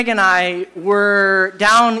Meg and I were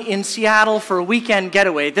down in Seattle for a weekend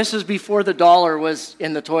getaway. This is before the dollar was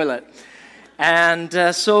in the toilet. And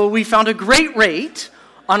so we found a great rate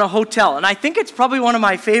on a hotel. And I think it's probably one of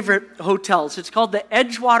my favorite hotels. It's called the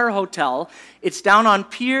Edgewater Hotel. It's down on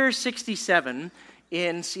Pier 67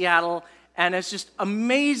 in Seattle. And it's just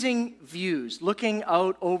amazing views, looking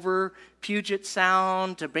out over Puget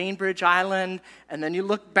Sound to Bainbridge Island. And then you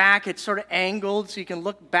look back, it's sort of angled, so you can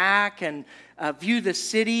look back and view the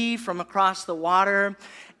city from across the water.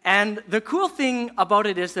 And the cool thing about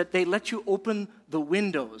it is that they let you open the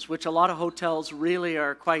windows, which a lot of hotels really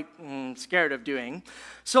are quite scared of doing.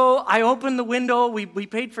 So I opened the window. We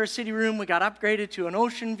paid for a city room. We got upgraded to an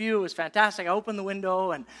ocean view. It was fantastic. I opened the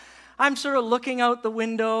window, and I'm sort of looking out the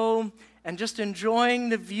window and just enjoying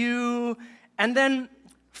the view. And then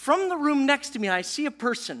from the room next to me, I see a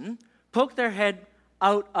person poke their head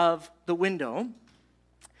out of the window,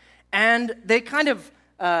 and they kind of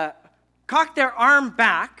cock their arm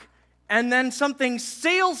back, and then something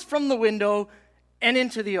sails from the window and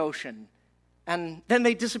into the ocean. And then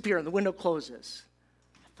they disappear, and the window closes.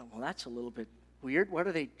 I thought, well, that's a little bit weird. What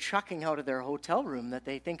are they chucking out of their hotel room that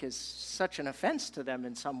they think is such an offense to them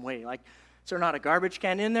in some way? Like, is there not a garbage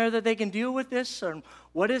can in there that they can deal with this? Or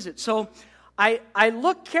what is it? So I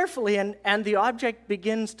look carefully, and the object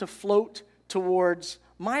begins to float towards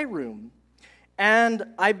my room. And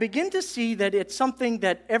I begin to see that it's something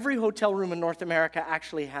that every hotel room in North America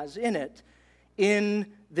actually has in it, in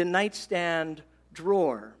the nightstand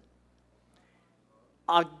drawer.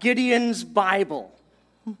 A Gideon's Bible.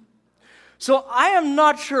 So I am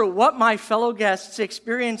not sure what my fellow guests'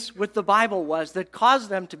 experience with the Bible was that caused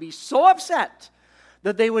them to be so upset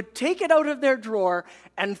that they would take it out of their drawer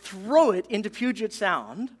and throw it into Puget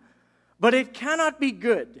Sound. But it cannot be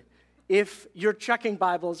good if you're chucking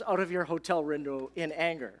Bibles out of your hotel window in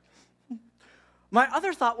anger. My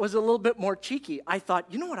other thought was a little bit more cheeky. I thought,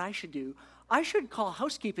 you know what I should do? I should call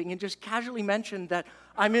housekeeping and just casually mention that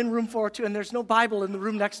I'm in room 402 and there's no Bible in the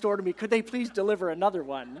room next door to me. Could they please deliver another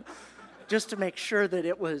one? Just to make sure that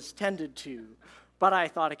it was tended to. But I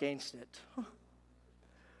thought against it.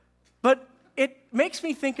 But it makes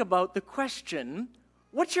me think about the question,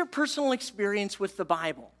 what's your personal experience with the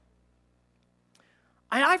Bible?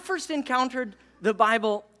 I first encountered the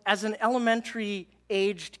Bible as an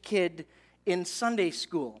elementary-aged kid in Sunday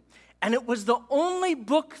school. And it was the only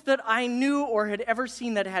book that I knew or had ever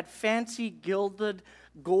seen that had fancy gilded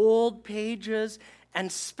gold pages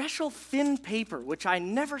and special thin paper, which I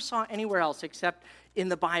never saw anywhere else except in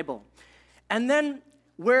the Bible. And then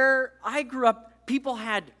where I grew up, people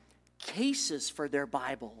had cases for their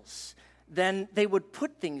Bibles. Then they would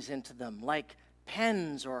put things into them, like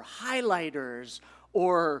pens or highlighters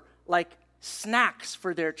or like snacks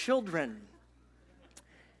for their children.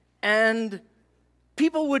 And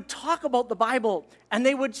people would talk about the Bible, and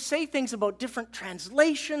they would say things about different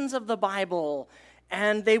translations of the Bible,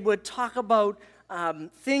 and they would talk about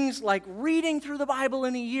things like reading through the Bible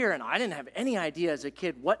in a year. And I didn't have any idea as a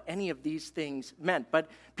kid what any of these things meant, but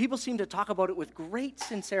people seemed to talk about it with great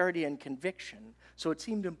sincerity and conviction, so it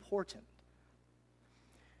seemed important.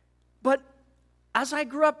 But as I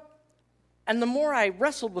grew up, and the more I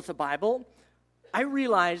wrestled with the Bible, I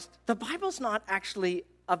realized the Bible's not actually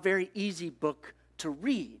a very easy book to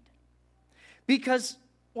read. Because,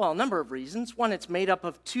 well, a number of reasons. One, it's made up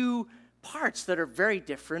of two parts that are very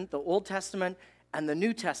different, the Old Testament and the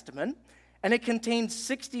New Testament. And it contains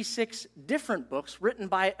 66 different books written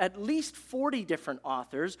by at least 40 different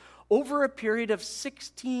authors over a period of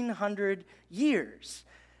 1,600 years.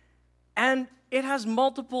 And it has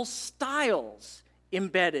multiple styles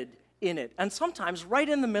embedded in it. And sometimes right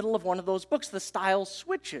in the middle of one of those books, the style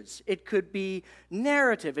switches. It could be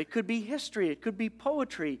narrative, it could be history, it could be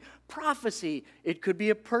poetry, prophecy, it could be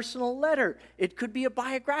a personal letter, it could be a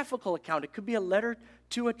biographical account, it could be a letter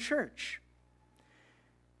to a church.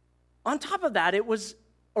 On top of that, it was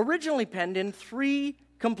originally penned in 3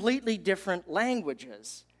 completely different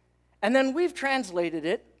languages. And then we've translated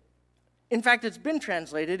it. In fact, it's been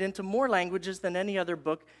translated into more languages than any other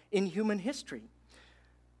book in human history.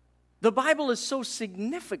 The Bible is so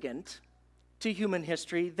significant to human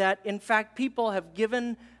history that, in fact, people have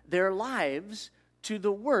given their lives to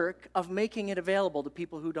the work of making it available to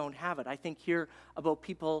people who don't have it. I think here about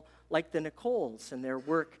people like the Nicoles and their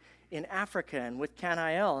work in Africa and with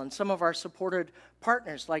Can-I-L, and some of our supported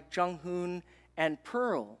partners like Jung Hoon and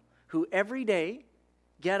Pearl, who every day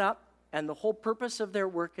get up, and the whole purpose of their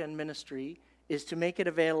work and ministry is to make it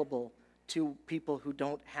available to people who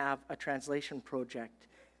don't have a translation project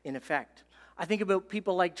in effect. I think about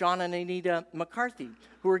people like John and Anita McCarthy,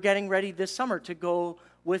 who are getting ready this summer to go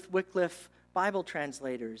with Wycliffe Bible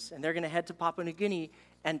translators, and they're going to head to Papua New Guinea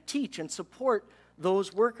and teach and support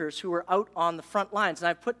those workers who are out on the front lines. And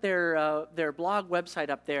I've put their blog website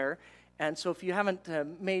up there, and so if you haven't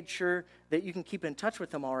made sure that you can keep in touch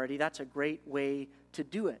with them already, that's a great way to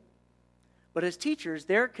do it. But as teachers,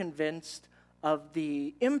 they're convinced of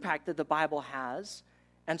the impact that the Bible has,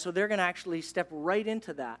 and so they're going to actually step right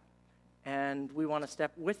into that, and we want to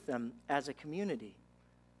step with them as a community.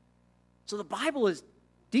 So the Bible is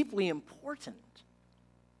deeply important,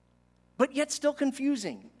 but yet still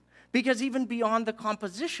confusing, because even beyond the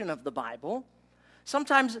composition of the Bible,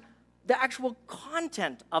 sometimes the actual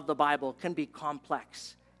content of the Bible can be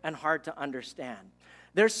complex and hard to understand.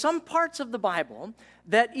 There's some parts of the Bible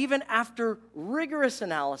that even after rigorous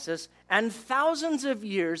analysis and thousands of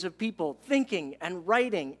years of people thinking and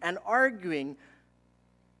writing and arguing,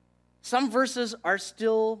 some verses are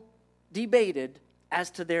still debated as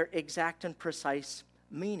to their exact and precise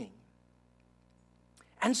meaning.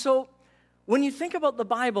 And so, when you think about the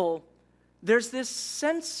Bible, there's this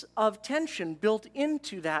sense of tension built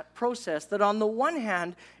into that process that on the one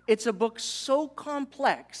hand, it's a book so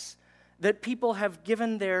complex that people have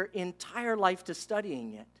given their entire life to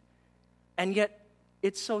studying it. And yet,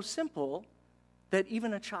 it's so simple that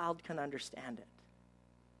even a child can understand it.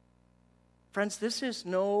 Friends, this is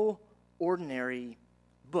no ordinary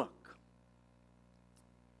book.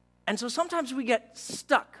 And so sometimes we get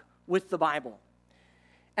stuck with the Bible.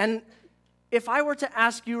 And if I were to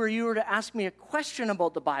ask you, or you were to ask me a question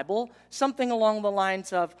about the Bible, something along the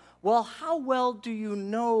lines of, well, how well do you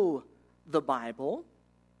know the Bible?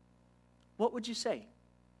 What would you say?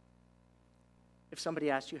 If somebody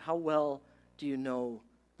asked you, how well do you know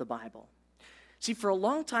the Bible? See, for a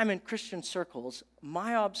long time in Christian circles,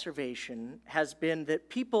 my observation has been that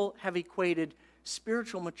people have equated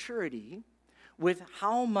spiritual maturity with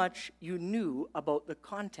how much you knew about the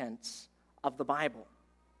contents of the Bible.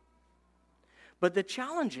 But the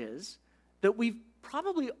challenge is that we've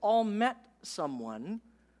probably all met someone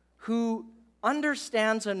who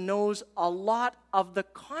understands and knows a lot of the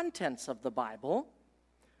contents of the Bible,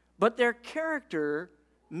 but their character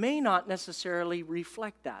may not necessarily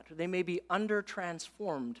reflect that. They may be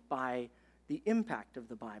under-transformed by the impact of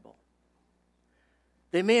the Bible.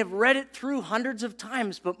 They may have read it through hundreds of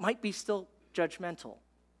times, but might be still judgmental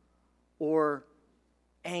or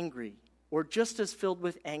angry or just as filled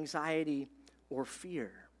with anxiety or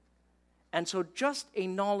fear. And so just a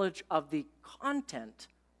knowledge of the content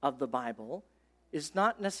of the Bible is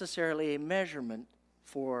not necessarily a measurement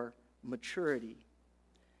for maturity.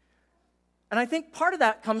 And I think part of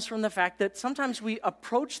that comes from the fact that sometimes we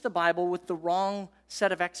approach the Bible with the wrong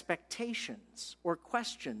set of expectations or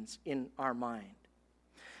questions in our mind.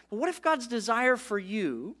 But what if God's desire for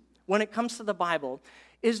you, when it comes to the Bible,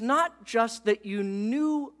 is not just that you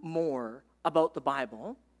knew more about the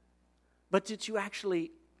Bible, but that you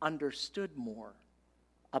actually understood more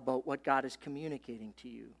about what God is communicating to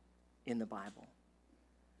you in the Bible?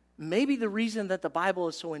 Maybe the reason that the Bible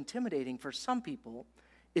is so intimidating for some people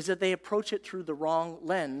is that they approach it through the wrong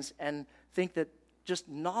lens and think that just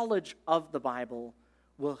knowledge of the Bible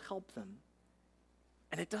will help them.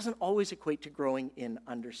 And it doesn't always equate to growing in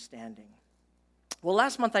understanding. Well,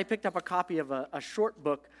 last month I picked up a copy of a short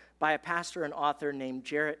book by a pastor and author named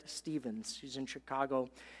Jarrett Stevens, who's in Chicago.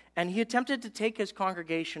 And he attempted to take his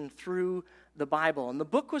congregation through the Bible. And the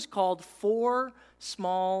book was called 4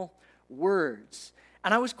 Small Words.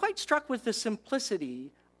 And I was quite struck with the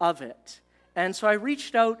simplicity of it. And so I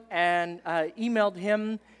reached out and emailed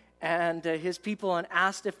him and his people and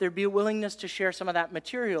asked if there'd be a willingness to share some of that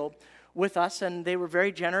material with us. And they were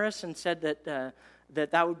very generous and said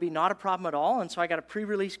that would be not a problem at all. And so I got a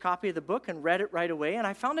pre-release copy of the book and read it right away. And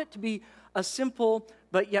I found it to be a simple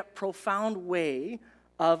but yet profound way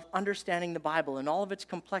of understanding the Bible and all of its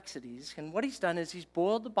complexities. And what he's done is he's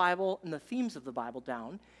boiled the Bible and the themes of the Bible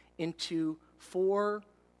down into 4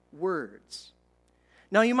 words.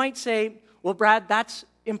 Now you might say, well, Brad, that's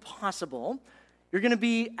impossible. You're going to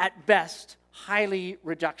be, at best, highly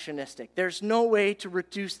reductionistic. There's no way to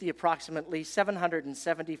reduce the approximately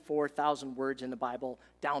 774,000 words in the Bible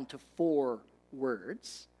down to 4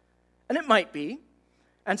 words. And it might be.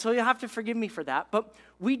 And so you'll have to forgive me for that. But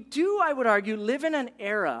we do, I would argue, live in an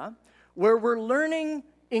era where we're learning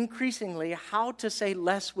increasingly how to say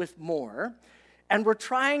less with more. And we're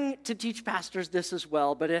trying to teach pastors this as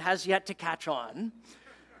well, but it has yet to catch on.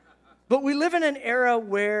 But we live in an era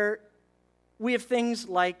where we have things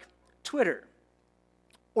like Twitter,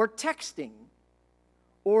 or texting,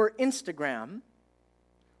 or Instagram,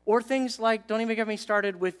 or things like, don't even get me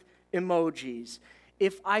started with emojis.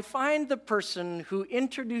 if I find the person who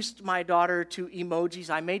introduced my daughter to emojis,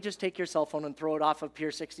 I may just take your cell phone and throw it off of Pier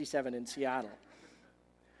 67 in Seattle.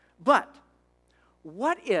 But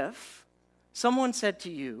what if someone said to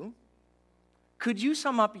you, could you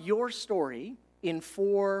sum up your story in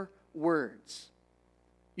 4 words?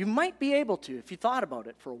 You might be able to if you thought about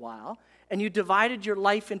it for a while, and you divided your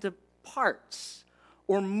life into parts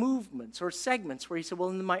or movements or segments where you said, well,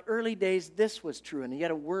 in my early days, this was true, and you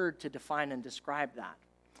had a word to define and describe that.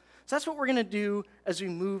 So that's what we're going to do as we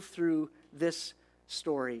move through this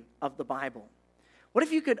story of the Bible. What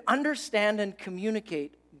if you could understand and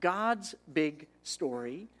communicate God's big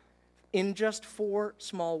story in just 4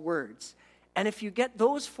 small words? And if you get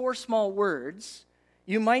those 4 small words,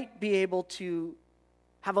 you might be able to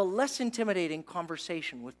have a less intimidating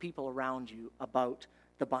conversation with people around you about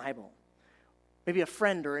the Bible. Maybe a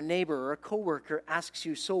friend or a neighbor or a coworker asks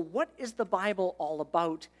you, so what is the Bible all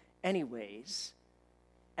about anyways?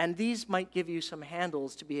 And these might give you some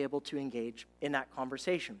handles to be able to engage in that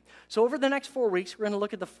conversation. So over the next 4 weeks, we're going to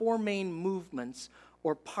look at the 4 main movements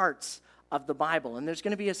or parts of the Bible. And there's going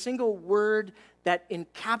to be a single word that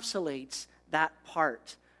encapsulates that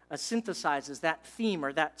part, synthesizes that theme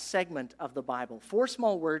or that segment of the Bible. 4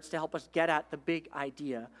 small words to help us get at the big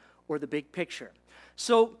idea or the big picture.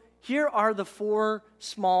 So here are the 4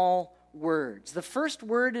 small words. The first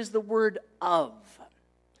word is the word of.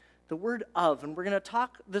 The word of. And we're going to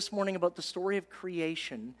talk this morning about the story of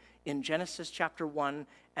creation in Genesis chapter 1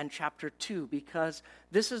 and chapter 2, because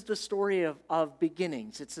this is the story of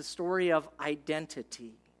beginnings. It's the story of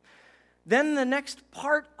identity. Then the next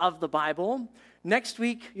part of the Bible, next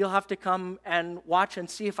week you'll have to come and watch and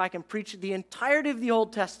see if I can preach the entirety of the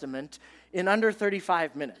Old Testament in under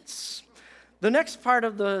 35 minutes. The next part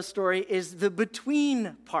of the story is the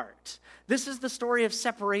between part. This is the story of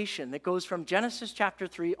separation that goes from Genesis chapter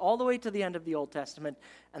 3 all the way to the end of the Old Testament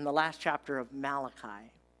and the last chapter of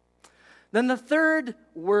Malachi. Then the third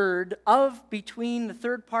word of between, the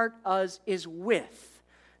third part is with.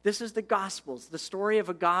 This is the Gospels, the story of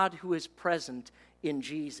a God who is present in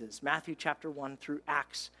Jesus. Matthew chapter 1 through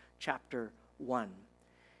Acts chapter 1.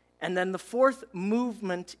 And then the fourth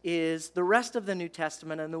movement is the rest of the New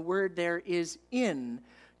Testament, and the word there is in,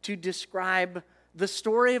 to describe the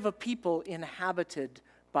story of a people inhabited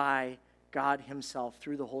by God himself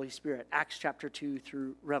through the Holy Spirit. Acts chapter 2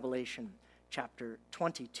 through Revelation chapter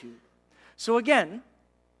 22. So again,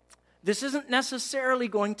 this isn't necessarily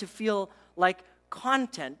going to feel like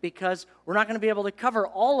content because we're not going to be able to cover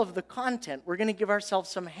all of the content. We're going to give ourselves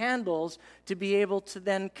some handles to be able to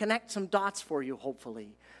then connect some dots for you, hopefully,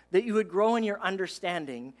 that you would grow in your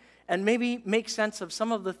understanding and maybe make sense of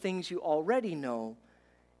some of the things you already know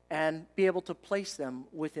and be able to place them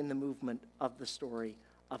within the movement of the story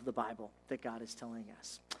of the Bible that God is telling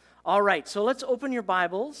us. All right, so let's open your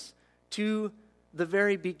Bibles to the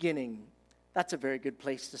very beginning. That's a very good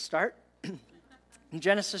place to start. In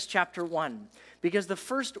Genesis chapter 1, because the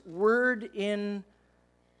first word in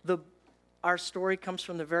our story comes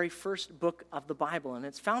from the very first book of the Bible, and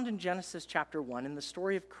it's found in Genesis chapter 1 in the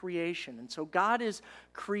story of creation. And so God is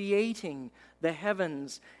creating the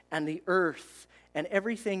heavens and the earth and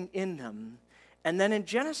everything in them. And then in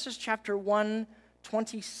Genesis chapter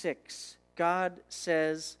 1:26, God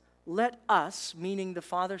says, "Let us," meaning the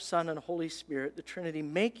Father, Son, and Holy Spirit, the Trinity,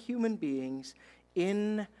 "make human beings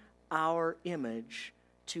in our image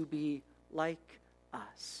to be like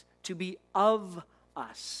us, to be of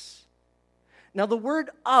us." Now, the word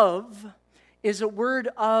of is a word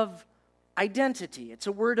of identity. It's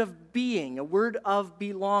a word of being, a word of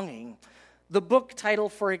belonging. The book title,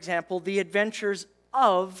 for example, The Adventures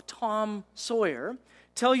of Tom Sawyer,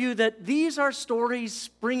 tell you that these are stories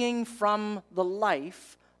springing from the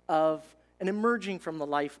life of and emerging from the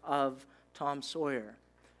life of Tom Sawyer.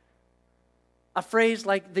 A phrase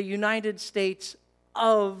like the United States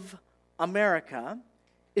of America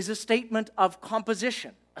is a statement of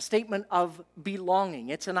composition, a statement of belonging.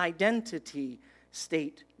 It's an identity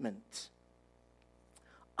statement.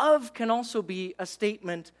 Of can also be a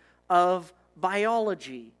statement of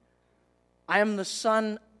biology. I am the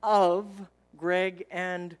son of Greg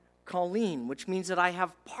and Colleen, which means that I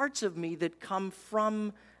have parts of me that come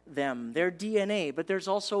from them, their DNA, but there's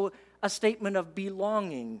also a statement of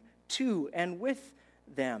belonging to and with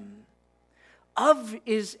them. Of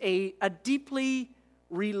is a deeply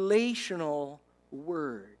relational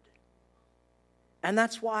word. And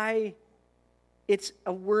that's why it's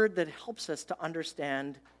a word that helps us to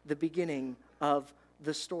understand the beginning of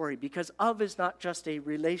the story, because of is not just a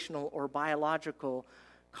relational or biological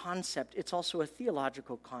concept, it's also a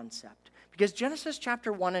theological concept. Because Genesis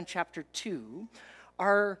chapter 1 and chapter 2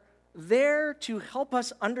 are there to help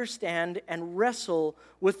us understand and wrestle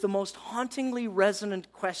with the most hauntingly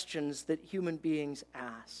resonant questions that human beings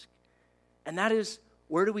ask. And that is,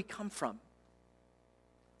 where do we come from?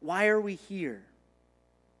 Why are we here?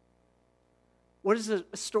 What is a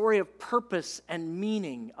story of purpose and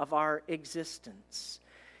meaning of our existence?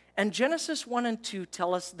 And Genesis 1 and 2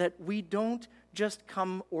 tell us that we don't just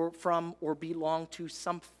come from or belong to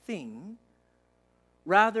something.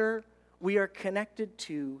 Rather, we are connected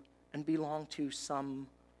to and belong to someone.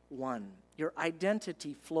 Your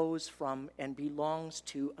identity flows from and belongs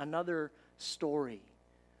to another story.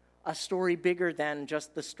 A story bigger than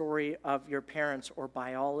just the story of your parents or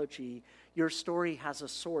biology. Your story has a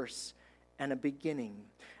source and a beginning.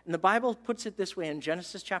 And the Bible puts it this way in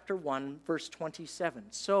Genesis chapter 1, verse 27.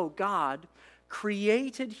 So God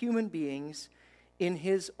created human beings in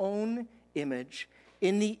his own image,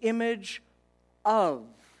 in the image of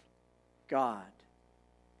God.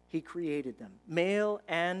 He created them. Male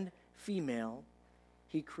and female,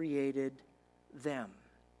 he created them.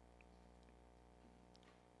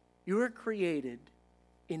 You were created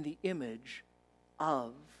in the image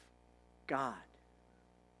of God.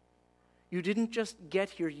 You didn't just get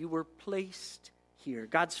here, you were placed here.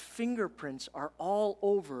 God's fingerprints are all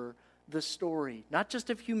over the story, not just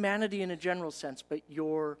of humanity in a general sense, but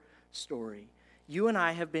your story. You and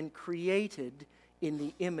I have been created in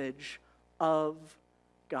the image of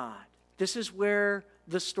God. This is where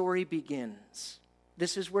the story begins.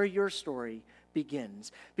 This is where your story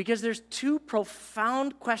begins. Because there's two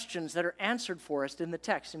profound questions that are answered for us in the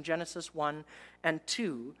text in Genesis 1 and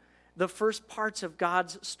 2, the first parts of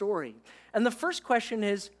God's story. And the first question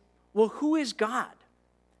is, well, who is God?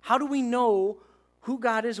 How do we know who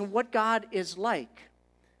God is and what God is like?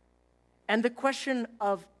 And the question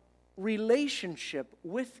of relationship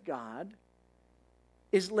with God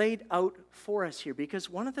is laid out for us here, because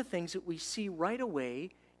one of the things that we see right away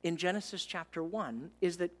in Genesis chapter 1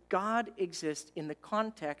 is that God exists in the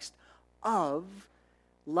context of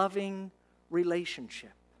loving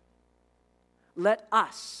relationship. Let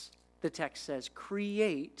us, the text says,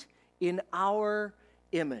 create in our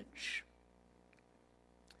image.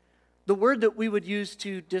 The word that we would use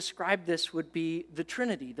to describe this would be the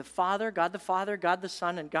Trinity, the Father, God the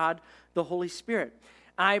Son, and God the Holy Spirit.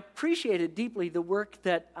 I appreciated deeply the work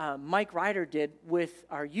that Mike Ryder did with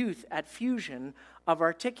our youth at Fusion of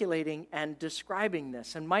articulating and describing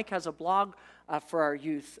this. And Mike has a blog for our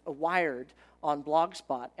youth, Wired, on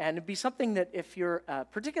Blogspot. And it'd be something that if you're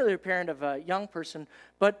particularly a parent of a young person,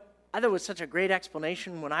 but I thought it was such a great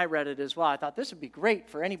explanation when I read it as well. I thought this would be great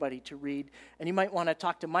for anybody to read. And you might want to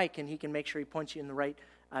talk to Mike, and he can make sure he points you in the right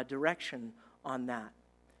direction on that.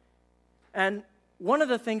 And one of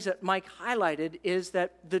the things that Mike highlighted is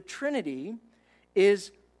that the Trinity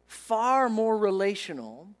is far more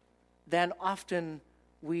relational than often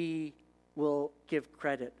we will give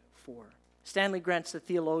credit for. Stanley Grenz, the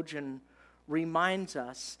theologian, reminds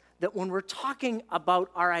us that when we're talking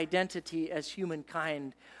about our identity as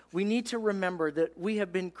humankind, we need to remember that we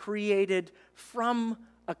have been created from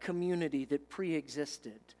a community that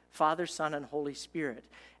pre-existed, Father, Son, and Holy Spirit.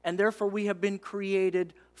 And therefore, we have been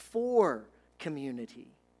created for community.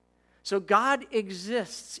 So God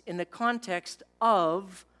exists in the context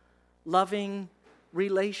of loving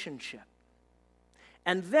relationship.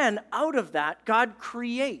 And then out of that, God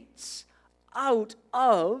creates out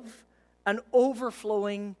of an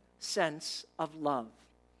overflowing sense of love.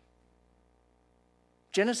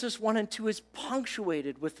 Genesis 1 and 2 is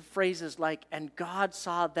punctuated with phrases like, and God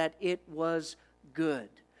saw that it was good,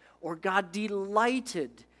 or God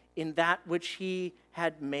delighted in that which he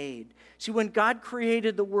had made. See, when God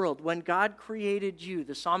created the world, when God created you,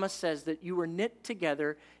 the psalmist says that you were knit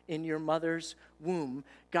together in your mother's womb.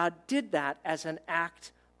 God did that as an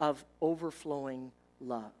act of overflowing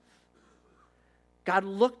love. God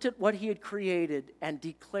looked at what he had created and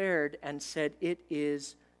declared and said, it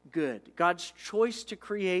is good. God's choice to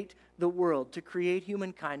create the world, to create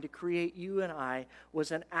humankind, to create you and I,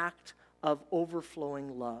 was an act of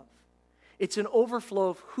overflowing love. It's an overflow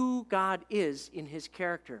of who God is in his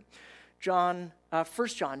character. 1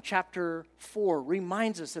 John chapter 4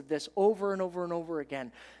 reminds us of this over and over and over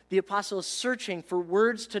again. The apostle is searching for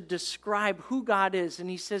words to describe who God is, and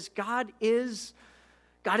he says, God is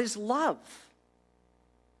love.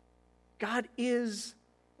 God is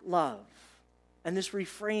love. And this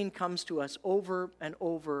refrain comes to us over and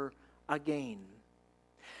over again.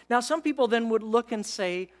 Now, some people then would look and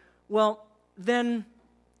say, well, then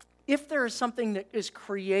if there is something that is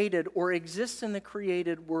created or exists in the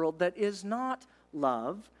created world that is not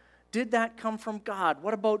love, did that come from God?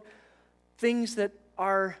 What about things that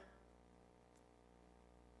are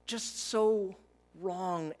just so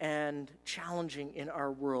wrong and challenging in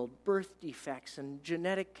our world. Birth defects and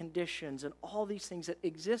genetic conditions and all these things that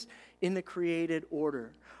exist in the created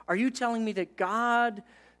order. Are you telling me that God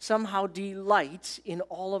somehow delights in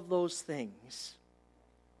all of those things?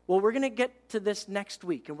 Well, we're going to get to this next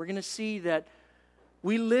week, and we're going to see that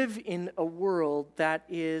we live in a world that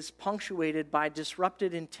is punctuated by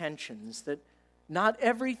disrupted intentions, that not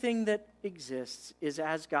everything that exists is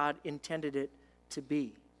as God intended it to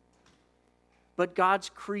be. But God's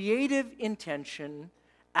creative intention,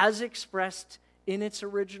 as expressed in its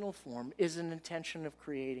original form, is an intention of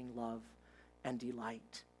creating love and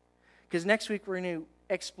delight. Because next week we're going to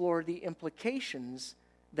explore the implications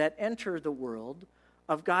that enter the world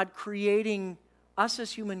of God creating us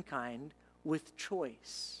as humankind with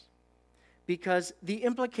choice. Because the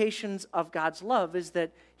implications of God's love is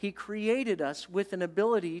that He created us with an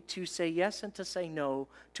ability to say yes and to say no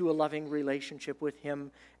to a loving relationship with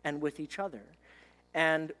Him and with each other.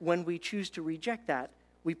 And when we choose to reject that,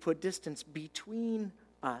 we put distance between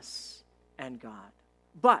us and God.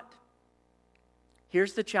 But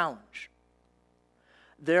here's the challenge.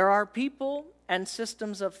 There are people and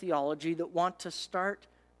systems of theology that want to start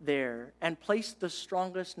there and place the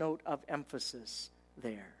strongest note of emphasis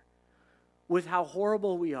there, with how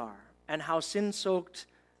horrible we are and how sin-soaked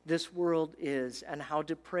this world is and how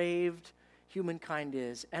depraved humankind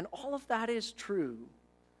is. And all of that is true,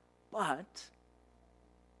 but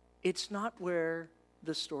it's not where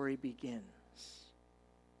the story begins.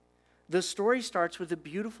 The story starts with the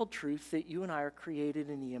beautiful truth that you and I are created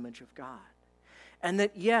in the image of God. And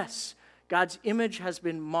that, yes, God's image has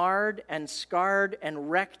been marred and scarred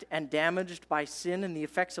and wrecked and damaged by sin and the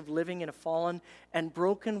effects of living in a fallen and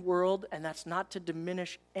broken world, and that's not to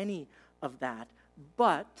diminish any of that.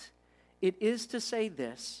 But it is to say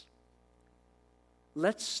this: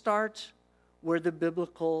 let's start where the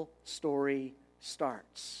biblical story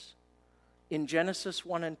starts. In Genesis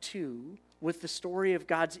 1 and 2, with the story of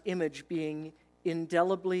God's image being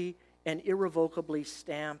indelibly and irrevocably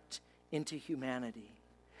stamped into humanity.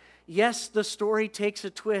 Yes, the story takes a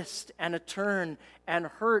twist and a turn, and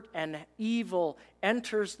hurt and evil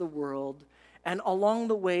enters the world, and along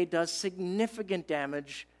the way does significant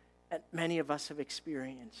damage that many of us have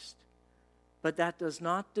experienced. But that does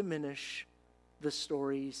not diminish the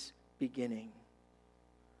story's beginning.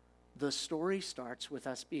 The story starts with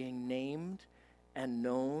us being named and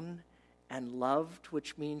known and loved,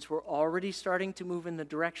 which means we're already starting to move in the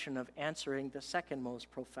direction of answering the second most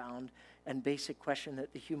profound and basic question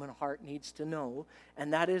that the human heart needs to know,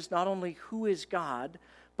 and that is not only who is God,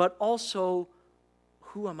 but also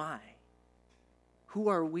who am I? Who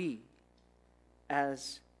are we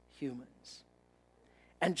as humans?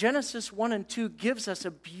 And Genesis 1 and 2 gives us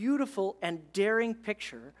a beautiful and daring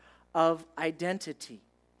picture of identity.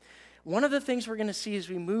 One of the things we're going to see as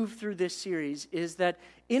we move through this series is that,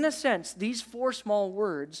 in a sense, these four small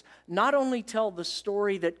words not only tell the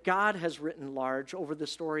story that God has written large over the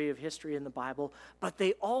story of history in the Bible, but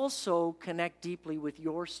they also connect deeply with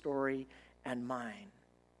your story and mine.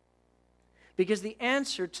 Because the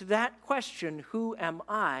answer to that question, who am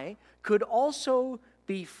I, could also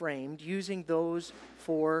be framed using those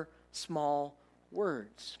four small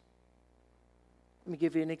words. Let me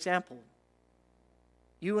give you an example.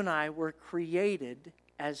 You and I were created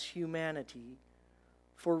as humanity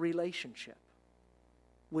for relationship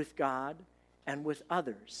with God and with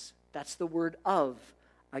others. That's the word of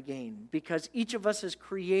again, because each of us is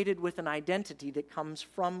created with an identity that comes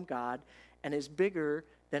from God and is bigger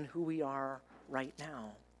than who we are right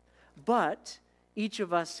now. But each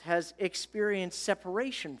of us has experienced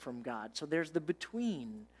separation from God. So there's the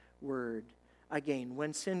between word again,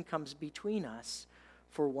 when sin comes between us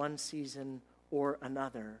for one season or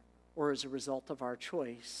another, or as a result of our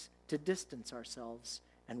choice to distance ourselves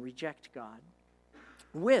and reject God.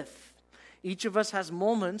 With, each of us has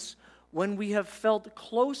moments when we have felt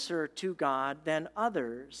closer to God than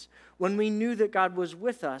others, when we knew that God was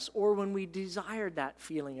with us, or when we desired that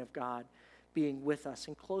feeling of God being with us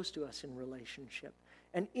and close to us in relationship.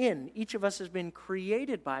 And each of us has been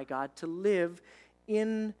created by God to live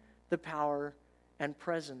in the power and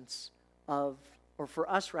presence of, or for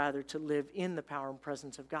us rather, to live in the power and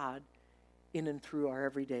presence of God in and through our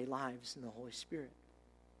everyday lives in the Holy Spirit.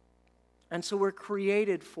 And so we're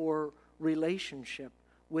created for relationship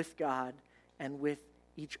with God and with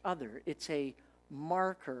each other. It's a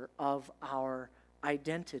marker of our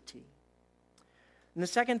identity. And the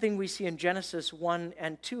second thing we see in Genesis 1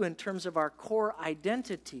 and 2 in terms of our core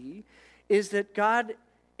identity is that God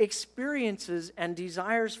experiences and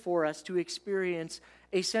desires for us to experience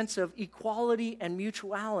a sense of equality and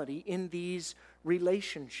mutuality in these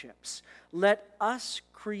relationships. Let us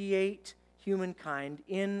create humankind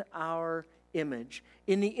in our image.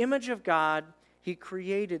 In the image of God, He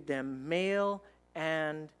created them, male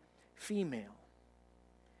and female.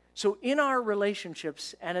 So in our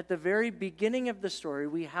relationships, and at the very beginning of the story,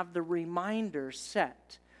 we have the reminder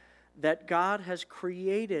set that God has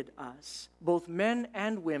created us, both men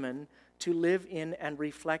and women, to live in and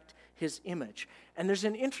reflect His image. And there's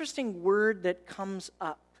an interesting word that comes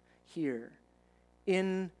up here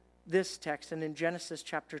in this text and in Genesis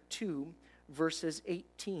chapter 2, verses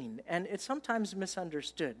 18. And it's sometimes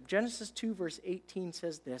misunderstood. Genesis 2, verse 18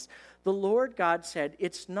 says this: "The Lord God said,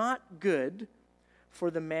 'It's not good for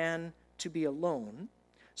the man to be alone,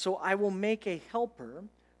 so I will make a helper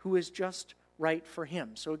who is just right for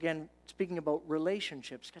him.'" So again, speaking about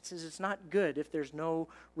relationships, God says it's not good if there's no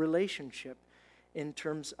relationship in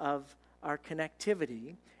terms of our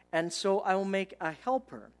connectivity. And so I will make a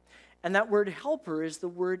helper. And that word helper is the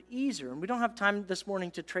word ezer. And we don't have time this morning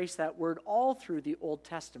to trace that word all through the Old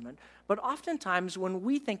Testament. But oftentimes when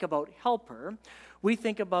we think about helper, we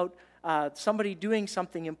think about somebody doing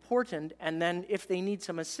something important, and then if they need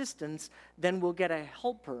some assistance, then we'll get a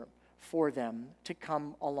helper for them to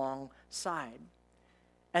come alongside.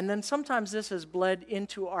 And then sometimes this has bled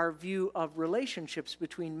into our view of relationships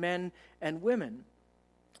between men and women,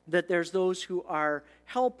 that there's those who are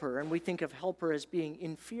helper, and we think of helper as being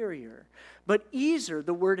inferior. But ezer,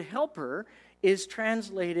 the word helper, is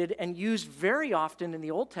translated and used very often in the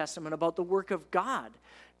Old Testament about the work of God.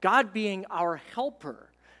 God being our helper,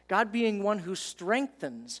 God being one who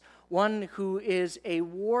strengthens, one who is a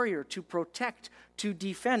warrior to protect, to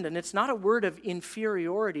defend. And it's not a word of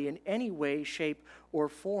inferiority in any way, shape, or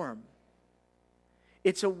form.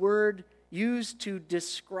 It's a word used to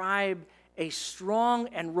describe a strong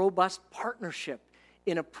and robust partnership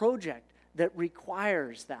in a project that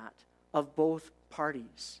requires that of both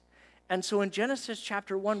parties. And so in Genesis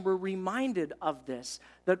chapter 1, we're reminded of this,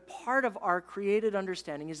 that part of our created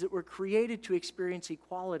understanding is that we're created to experience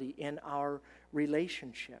equality in our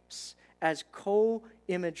relationships as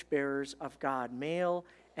co-image bearers of God, male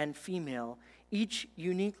and female, each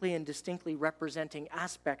uniquely and distinctly representing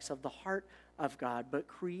aspects of the heart of God, but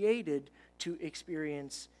created to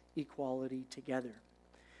experience equality together.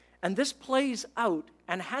 And this plays out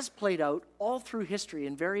and has played out all through history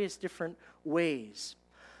in various different ways.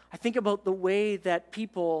 I think about the way that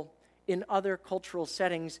people in other cultural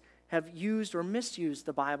settings have used or misused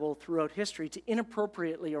the Bible throughout history to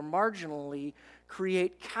inappropriately or marginally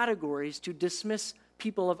create categories to dismiss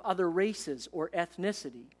people of other races or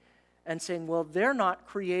ethnicity, and saying, well, they're not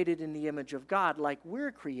created in the image of God like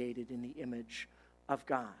we're created in the image of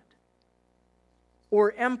God.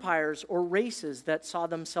 Or empires or races that saw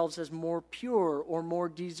themselves as more pure or more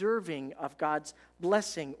deserving of God's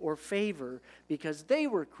blessing or favor because they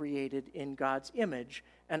were created in God's image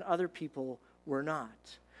and other people were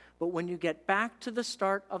not. But when you get back to the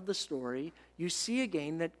start of the story, you see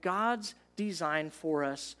again that God's design for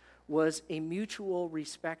us was a mutual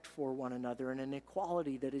respect for one another and an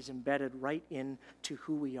equality that is embedded right into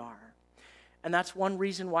who we are. And that's one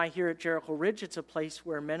reason why here at Jericho Ridge, it's a place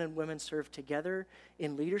where men and women serve together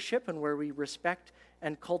in leadership and where we respect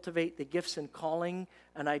and cultivate the gifts and calling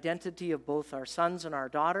and identity of both our sons and our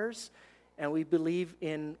daughters. And we believe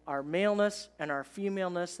in our maleness and our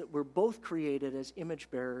femaleness, that we're both created as image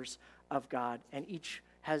bearers of God, and each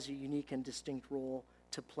has a unique and distinct role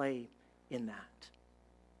to play in that.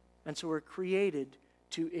 And so we're created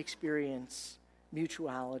to experience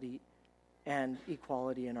mutuality and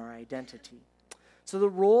equality in our identity. So the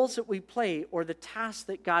roles that we play or the tasks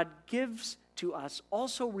that God gives to us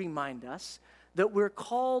also remind us that we're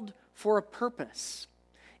called for a purpose.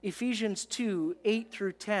 Ephesians 2, 8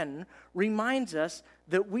 through 10 reminds us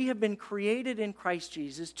that we have been created in Christ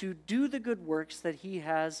Jesus to do the good works that He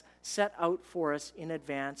has set out for us in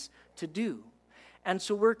advance to do. And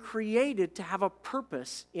so we're created to have a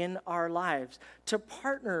purpose in our lives, to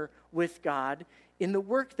partner with God in the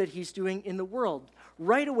work that He's doing in the world.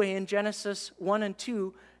 Right away in Genesis 1 and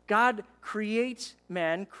 2, God creates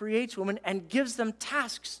man, creates woman, and gives them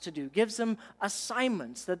tasks to do, gives them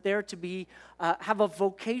assignments that they're to be, have a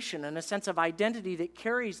vocation and a sense of identity that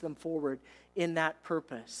carries them forward in that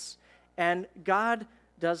purpose. And God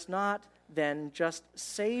does not then just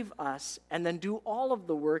save us and then do all of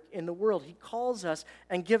the work in the world. He calls us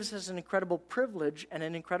and gives us an incredible privilege and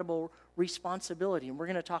an incredible responsibility. And we're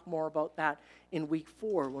going to talk more about that in week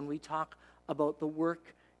 4 when we talk about the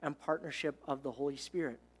work and partnership of the Holy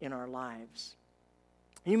Spirit in our lives.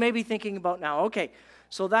 You may be thinking about now, okay,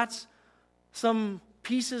 so that's some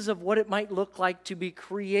pieces of what it might look like to be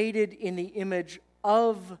created in the image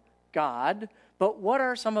of God, but what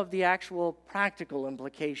are some of the actual practical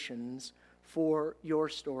implications for your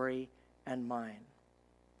story and mine?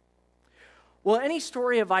 Well, any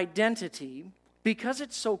story of identity, because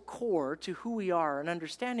it's so core to who we are and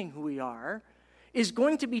understanding who we are, is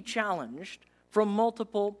going to be challenged from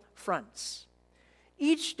multiple fronts.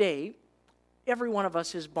 Each day, every one of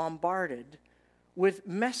us is bombarded with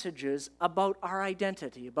messages about our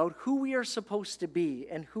identity, about who we are supposed to be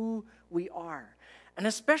and who we are. And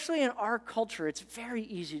especially in our culture, it's very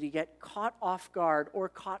easy to get caught off guard or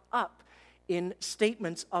caught up in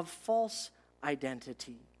statements of false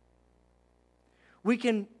identity. We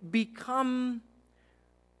can become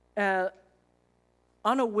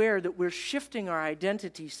unaware that we're shifting our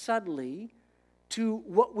identity subtly to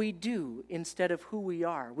what we do instead of who we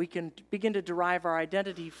are. We can begin to derive our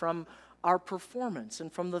identity from our performance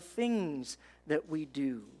and from the things that we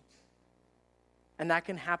do. And that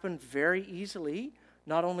can happen very easily,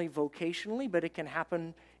 not only vocationally, but it can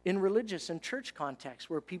happen in religious and church contexts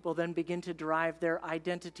where people then begin to derive their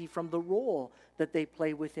identity from the role that they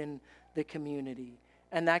play within the community.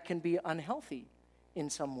 And that can be unhealthy in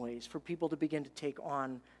some ways for people to begin to take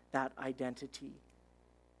on that identity.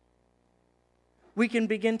 We can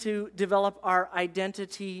begin to develop our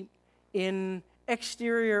identity in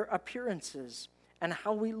exterior appearances and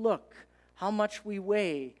how we look, how much we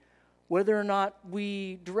weigh, whether or not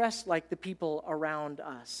we dress like the people around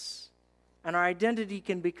us. And our identity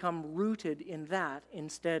can become rooted in that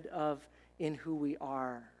instead of in who we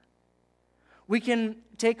are. We can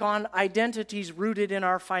take on identities rooted in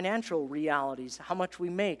our financial realities, how much we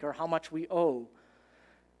make or how much we owe.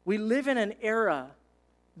 We live in an era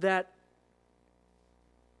that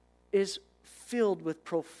is filled with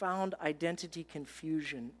profound identity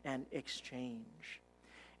confusion and exchange.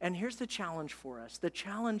 And here's the challenge for us. The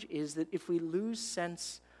challenge is that if we lose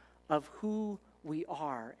sense of who we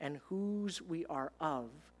are and whose we are of,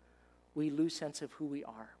 we lose sense of who we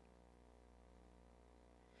are.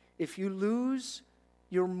 If you lose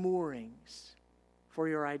your moorings for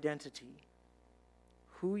your identity,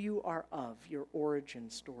 who you are of, your origin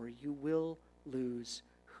story, you will lose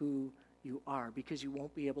who you are, because you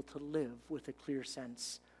won't be able to live with a clear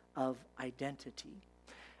sense of identity.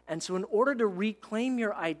 And so in order to reclaim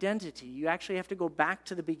your identity, you actually have to go back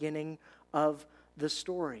to the beginning of the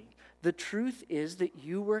story. The truth is that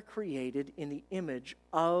you were created in the image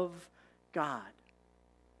of God.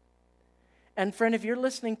 And friend, if you're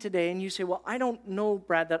listening today and you say, well, I don't know,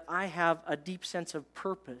 Brad, that I have a deep sense of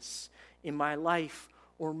purpose in my life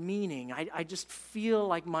or meaning. I just feel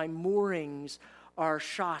like my moorings are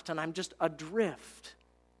shot and I'm just adrift.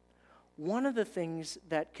 One of the things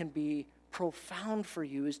that can be profound for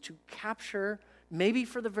you is to capture, maybe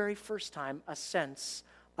for the very first time, a sense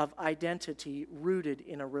of identity rooted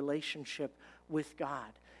in a relationship with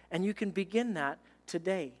God. And you can begin that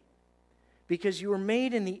today because you were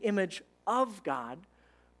made in the image of God,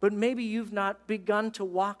 but maybe you've not begun to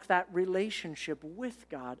walk that relationship with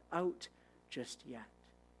God out just yet.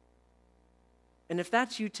 And if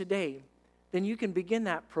that's you today, then you can begin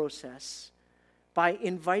that process by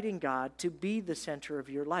inviting God to be the center of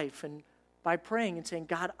your life and by praying and saying,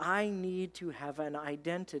 God, I need to have an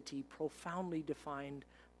identity profoundly defined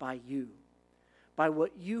by you, by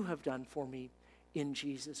what you have done for me in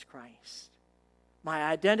Jesus Christ. My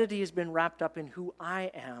identity has been wrapped up in who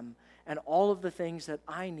I am and all of the things that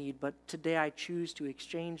I need, but today I choose to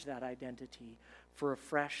exchange that identity for a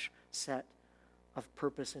fresh set of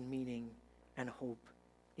purpose and meaning and hope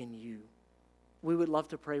in you. We would love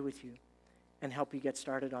to pray with you and help you get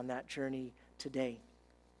started on that journey today.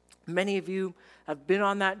 Many of you have been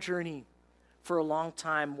on that journey for a long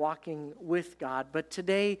time walking with God, but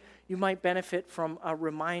today you might benefit from a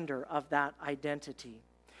reminder of that identity.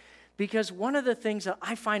 Because one of the things that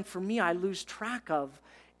I find for me I lose track of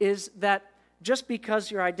is that just because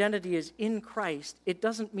your identity is in Christ, it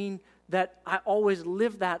doesn't mean that I always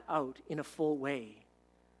live that out in a full way.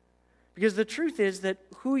 Because the truth is that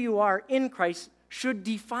who you are in Christ should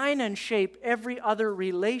define and shape every other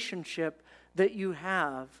relationship that you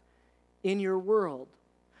have in your world.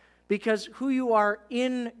 Because who you are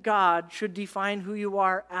in God should define who you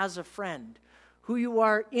are as a friend. Who you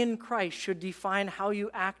are in Christ should define how you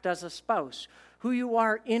act as a spouse. Who you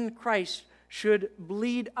are in Christ should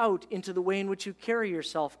bleed out into the way in which you carry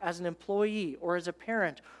yourself as an employee or as a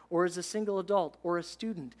parent or as a single adult or a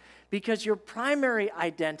student. Because your primary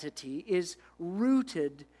identity is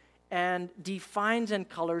rooted and defines and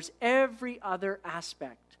colors every other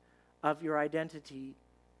aspect of your identity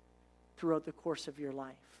throughout the course of your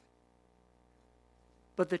life.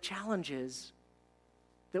 But the challenge is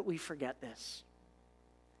that we forget this.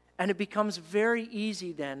 And it becomes very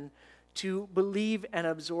easy then to believe and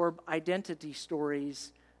absorb identity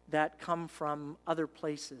stories that come from other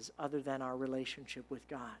places other than our relationship with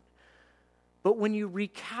God. But when you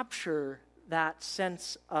recapture that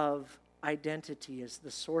sense of identity as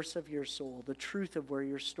the source of your soul, the truth of where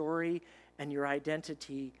your story and your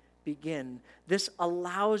identity begin, this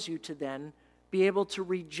allows you to then be able to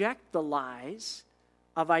reject the lies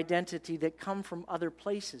of identity that come from other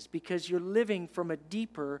places, because you're living from a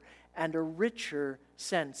deeper and a richer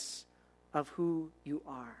sense of who you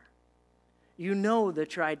are. You know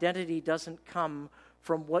that your identity doesn't come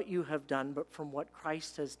from what you have done, but from what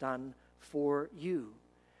Christ has done for you.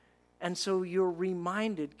 And so you're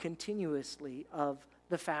reminded continuously of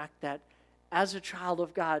the fact that as a child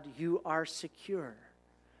of God, you are secure,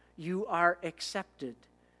 you are accepted,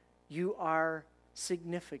 you are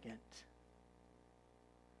significant.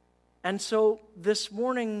 And so this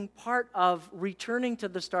morning, part of returning to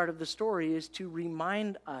the start of the story is to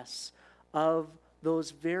remind us of those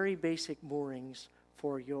very basic moorings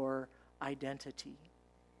for your identity.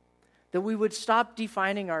 That we would stop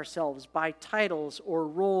defining ourselves by titles or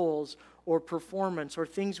roles or performance or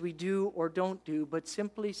things we do or don't do, but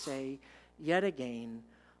simply say, yet again,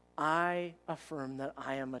 I affirm that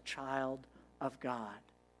I am a child of God,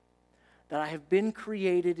 that I have been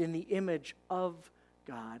created in the image of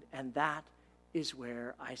God, and that is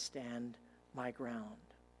where I stand my ground.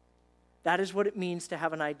 That is what it means to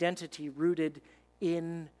have an identity rooted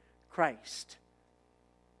in Christ.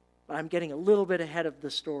 But I'm getting a little bit ahead of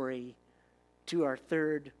the story to our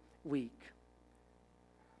third week.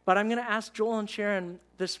 But I'm going to ask Joel and Sharon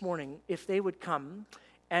this morning if they would come,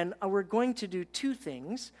 and we're going to do two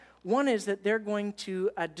things. One is that they're going to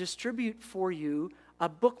distribute for you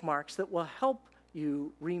bookmarks that will help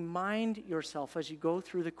you remind yourself as you go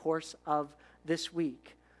through the course of this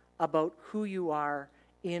week about who you are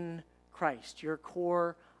in Christ, your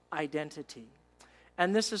core identity.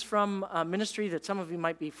 And this is from a ministry that some of you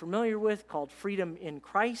might be familiar with called Freedom in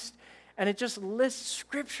Christ. And it just lists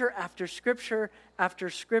scripture after scripture after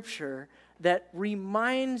scripture that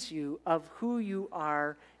reminds you of who you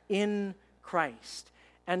are in Christ.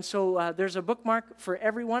 And so there's a bookmark for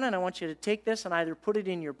everyone, and I want you to take this and either put it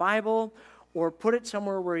in your Bible or put it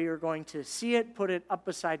somewhere where you're going to see it, put it up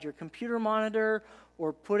beside your computer monitor,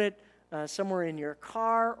 or put it somewhere in your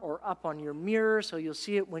car or up on your mirror so you'll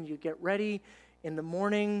see it when you get ready in the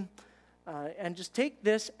morning. And just take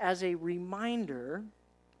this as a reminder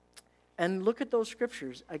and look at those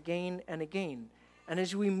scriptures again and again. And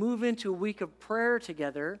as we move into a week of prayer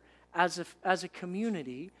together as a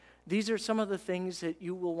community, these are some of the things that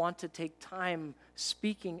you will want to take time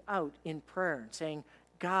speaking out in prayer and saying,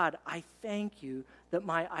 God, I thank you that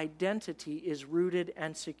my identity is rooted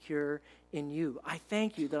and secure in you. I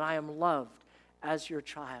thank you that I am loved as your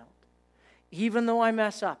child. Even though I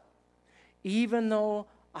mess up, even though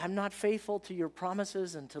I'm not faithful to your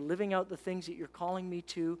promises and to living out the things that you're calling me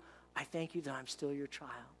to, I thank you that I'm still your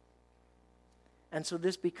child. And so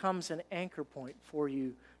this becomes an anchor point for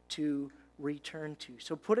you to return to.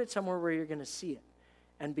 So put it somewhere where you're going to see it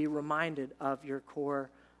and be reminded of your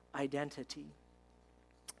core identity.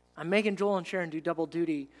 I'm making Joel and Sharon do double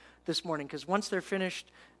duty this morning because once they're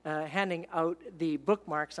finished handing out the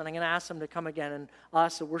bookmarks, and I'm going to ask them to come again, and I'll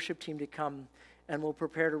ask the worship team to come, and we'll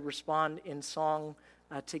prepare to respond in song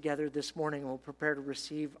together this morning. We'll prepare to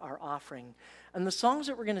receive our offering. And the songs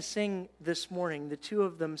that we're going to sing this morning, the two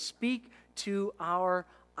of them, speak to our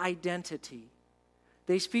identity.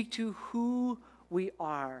 They speak to who we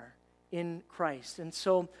are in Christ. And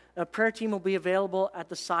so a prayer team will be available at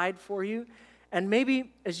the side for you. And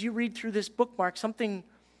maybe as you read through this bookmark, something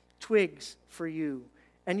twigs for you.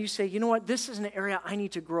 And you say, you know what, this is an area I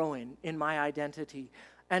need to grow in my identity.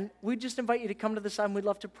 And we just invite you to come to the side, and we'd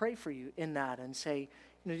love to pray for you in that and say,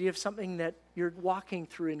 do you have something that you're walking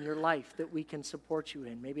through in your life that we can support you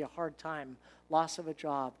in? Maybe a hard time, loss of a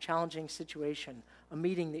job, challenging situation, a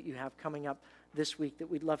meeting that you have coming up this week that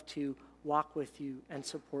we'd love to walk with you and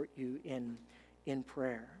support you in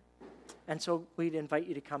prayer. And so we'd invite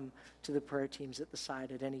you to come to the prayer teams at the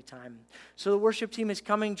side at any time. So the worship team is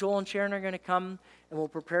coming. Joel and Sharon are going to come, and we'll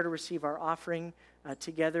prepare to receive our offering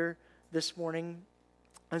together this morning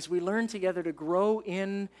as we learn together to grow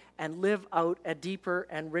in and live out a deeper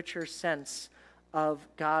and richer sense of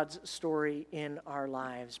God's story in our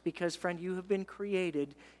lives. Because, friend, you have been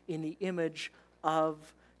created in the image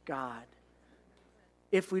of God.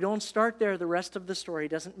 If we don't start there, the rest of the story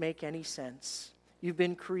doesn't make any sense. You've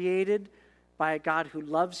been created by a God who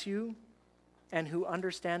loves you, and who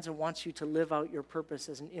understands and wants you to live out your purpose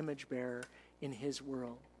as an image bearer in his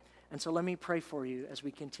world. And so let me pray for you as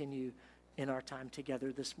we continue in our time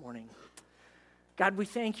together this morning. God, we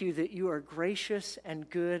thank you that you are gracious and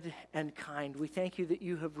good and kind. We thank you that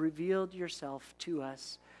you have revealed yourself to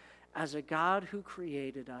us as a God who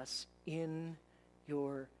created us in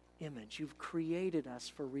your image. You've created us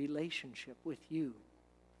for relationship with you.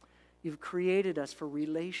 You've created us for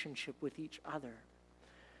relationship with each other.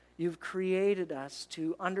 You've created us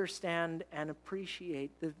to understand and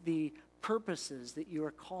appreciate the purposes that you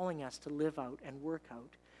are calling us to live out and work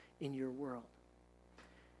out in your world.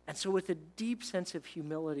 And so with a deep sense of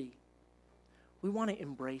humility, we want to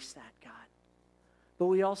embrace that, God. But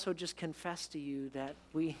we also just confess to you that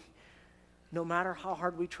no matter how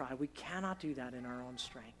hard we try, we cannot do that in our own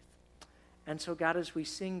strength. And so, God, as we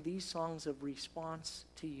sing these songs of response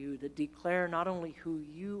to you that declare not only who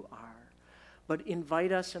you are, but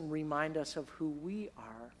invite us and remind us of who we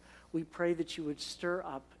are, we pray that you would stir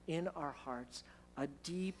up in our hearts a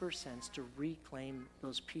deeper sense to reclaim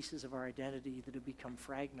those pieces of our identity that have become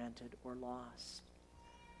fragmented or lost.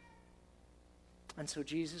 And so,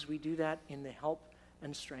 Jesus, we do that in the help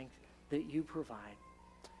and strength that you provide.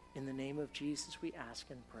 In the name of Jesus, we ask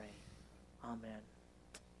and pray. Amen.